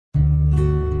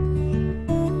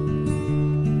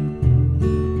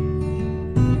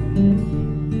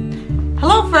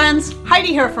friends, Heidi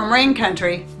here from Rain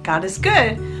Country. God is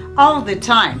good all the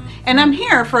time. And I'm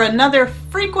here for another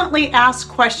frequently asked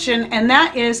question, and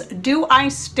that is, do I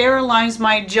sterilize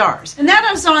my jars? And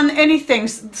that is on anything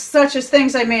such as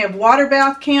things I may have water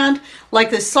bath canned, like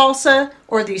the salsa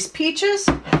or these peaches.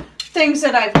 Things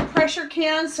that I've pressure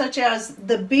canned, such as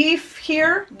the beef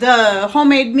here, the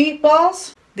homemade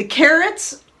meatballs, the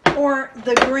carrots, or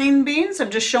the green beans.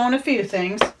 I'm just showing a few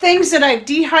things. Things that I've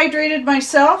dehydrated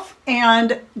myself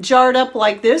and jarred up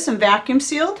like this and vacuum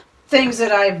sealed. Things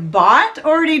that I've bought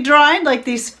already dried, like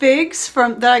these figs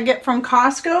that I get from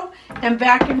Costco, and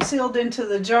vacuum sealed into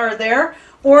the jar there.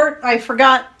 Or I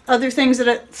forgot other things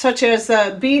such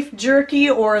as beef jerky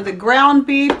or the ground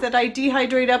beef that I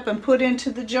dehydrate up and put into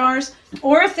the jars.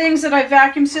 Or things that I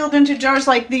vacuum sealed into jars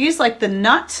like these, like the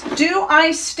nuts. Do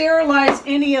I sterilize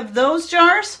any of those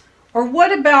jars? Or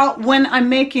what about when I'm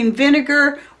making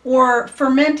vinegar or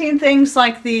fermenting things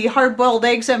like the hard-boiled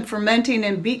eggs I'm fermenting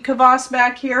in beet kvass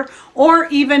back here, or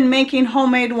even making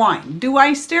homemade wine? Do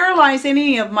I sterilize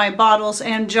any of my bottles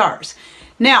and jars?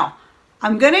 Now,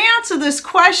 I'm going to answer this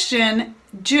question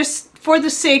just for the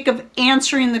sake of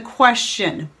answering the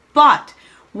question, but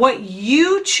what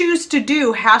you choose to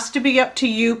do has to be up to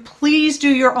you. Please do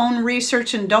your own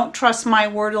research and don't trust my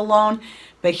word alone.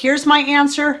 But here's my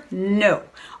answer: no.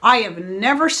 I have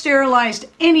never sterilized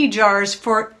any jars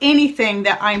for anything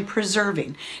that I'm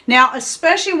preserving. Now,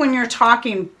 especially when you're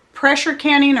talking pressure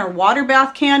canning or water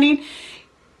bath canning,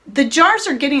 the jars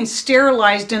are getting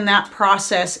sterilized in that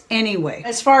process anyway.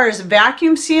 As far as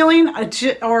vacuum sealing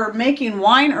or making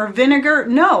wine or vinegar,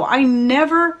 no, I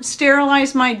never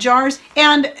sterilize my jars.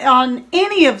 And on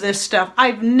any of this stuff,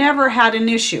 I've never had an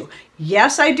issue.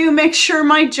 Yes, I do make sure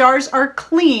my jars are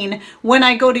clean when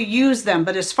I go to use them,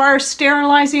 but as far as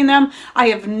sterilizing them, I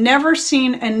have never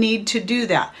seen a need to do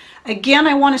that. Again,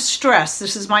 I want to stress,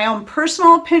 this is my own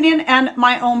personal opinion and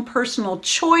my own personal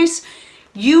choice.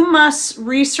 You must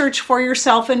research for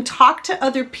yourself and talk to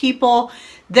other people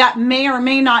that may or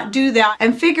may not do that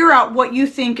and figure out what you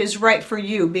think is right for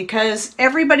you, because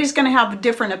everybody's going to have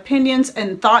different opinions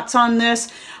and thoughts on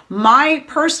this. My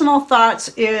personal thoughts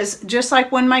is, just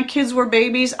like when my kids were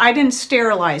babies, I didn't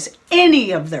sterilize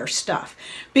any of their stuff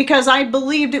because I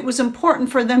believed it was important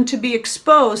for them to be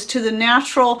exposed to the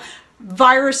natural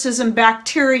viruses and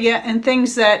bacteria and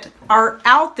things that are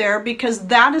out there, because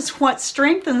that is what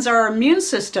strengthens our immune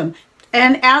system.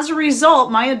 And as a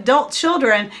result, my adult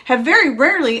children have very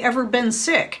rarely ever been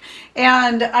sick.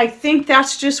 And I think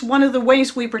that's just one of the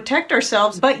ways we protect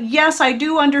ourselves. But yes, I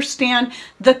do understand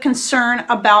the concern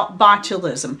about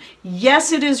botulism.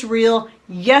 Yes, it is real.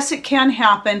 Yes, it can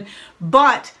happen.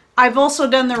 But I've also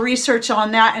done the research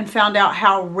on that and found out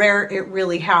how rare it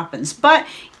really happens. But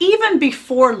even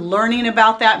before learning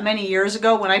about that many years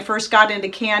ago, when I first got into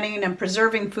canning and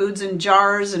preserving foods in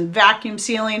jars and vacuum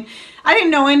sealing, I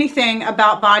didn't know anything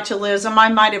about botulism. I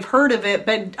might have heard of it,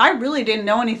 but I really didn't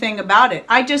know anything about it.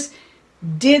 I just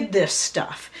did this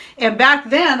stuff. And back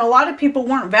then, a lot of people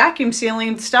weren't vacuum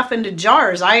sealing stuff into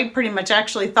jars. I pretty much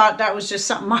actually thought that was just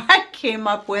something I came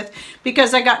up with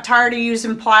because I got tired of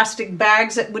using plastic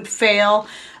bags that would fail,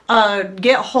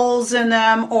 get holes in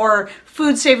them, or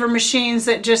food saver machines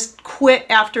that just quit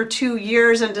after 2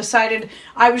 years, and decided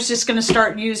I was just going to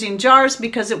start using jars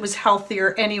because it was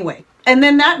healthier anyway. And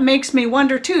then that makes me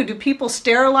wonder too, do people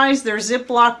sterilize their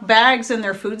Ziploc bags and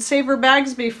their food saver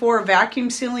bags before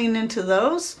vacuum sealing into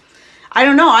those? I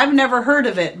don't know, I've never heard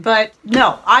of it, but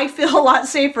no, I feel a lot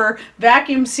safer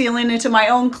vacuum sealing into my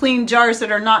own clean jars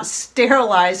that are not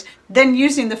sterilized than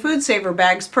using the food saver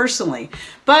bags personally.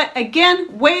 But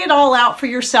again, weigh it all out for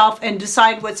yourself and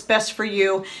decide what's best for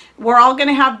you. We're all going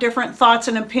to have different thoughts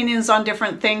and opinions on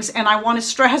different things, and I want to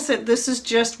stress that this is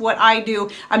just what I do.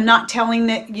 I'm not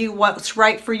telling you what's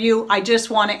right for you. I just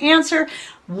want to answer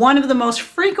one of the most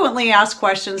frequently asked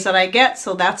questions that I get,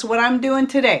 so that's what I'm doing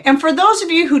today. And for those of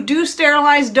you who do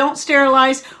sterilize, don't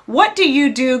sterilize, what do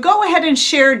you do? Go ahead and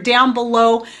share down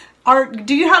below.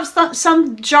 Do you have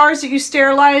some jars that you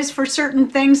sterilize for certain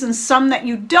things and some that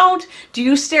you don't? Do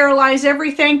you sterilize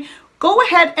everything? Go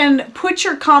ahead and put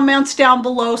your comments down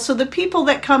below so the people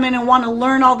that come in and want to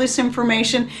learn all this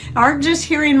information aren't just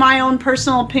hearing my own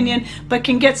personal opinion, but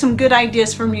can get some good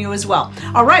ideas from you as well.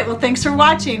 All right, well, thanks for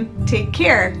watching. Take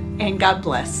care and God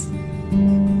bless.